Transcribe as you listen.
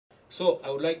So I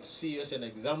would like to see you as an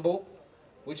example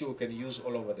which we can use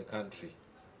all over the country.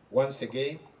 Once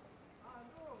again,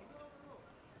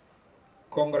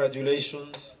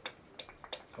 congratulations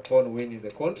upon winning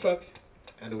the contract,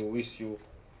 and we wish you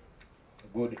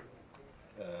a good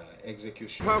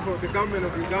execution. On behalf of the government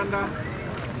of Uganda,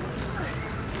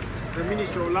 the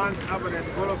Ministry of Lands, Urban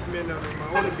Development, and on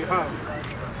my own behalf,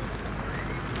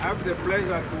 I have the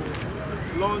pleasure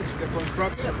to launch the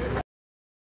construction.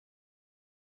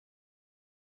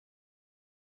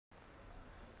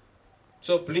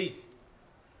 So please,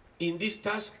 in this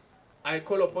task, I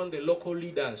call upon the local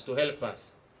leaders to help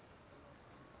us.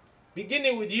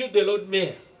 Beginning with you, the Lord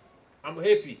Mayor, I'm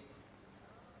happy.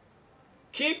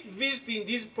 Keep visiting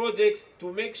these projects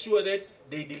to make sure that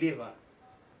they deliver.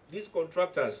 These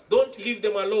contractors, don't leave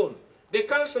them alone. The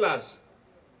councillors,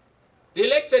 the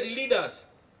elected leaders,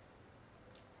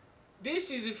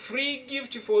 this is a free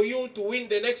gift for you to win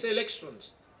the next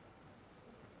elections.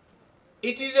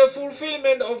 It is a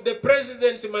fulfillment of the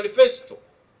President's manifesto.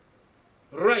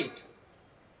 Right.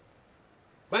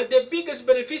 But the biggest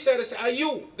beneficiaries are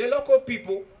you, the local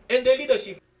people, and the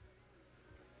leadership.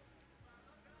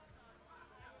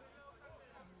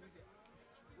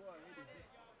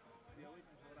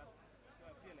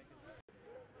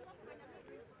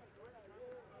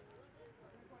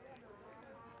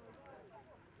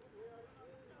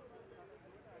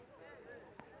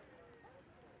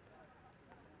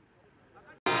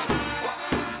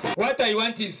 What I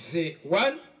want is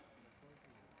one,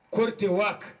 quality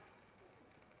work.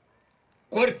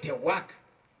 Quality work.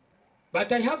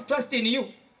 But I have trust in you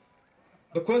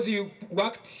because you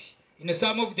worked in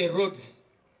some of the roads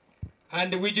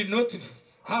and we did not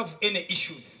have any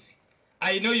issues.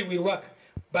 I know you will work,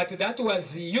 but that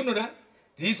was, you know, that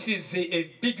this is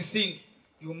a big thing.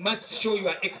 You must show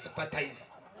your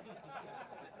expertise.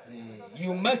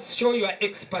 You must show your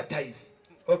expertise.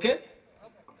 Okay?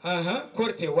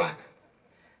 Quality work.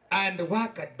 And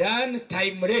work done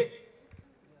timely.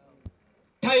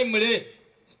 Timely.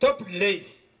 Stop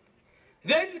delays.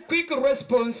 Then quick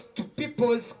response to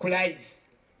people's cries.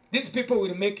 These people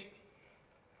will make,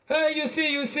 you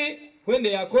see, when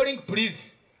they are calling,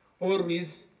 please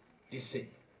always listen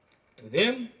to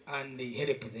them and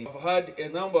help them. I've had a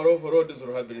number of roads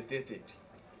rehabilitated.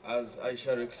 As I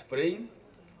shall explain,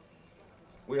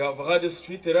 we have had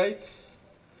street lights.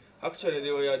 Actually,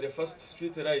 they were the first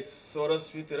street lights, solar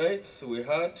street lights. We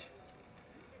had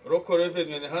local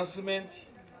revenue enhancement,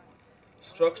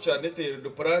 structure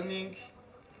detailed planning,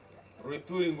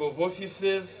 retooling of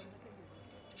offices,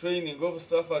 training of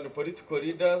staff and political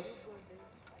leaders,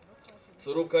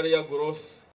 through career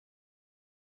growth.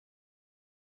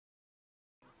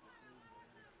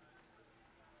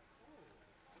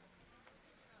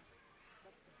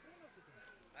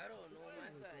 I don't know, my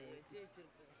son.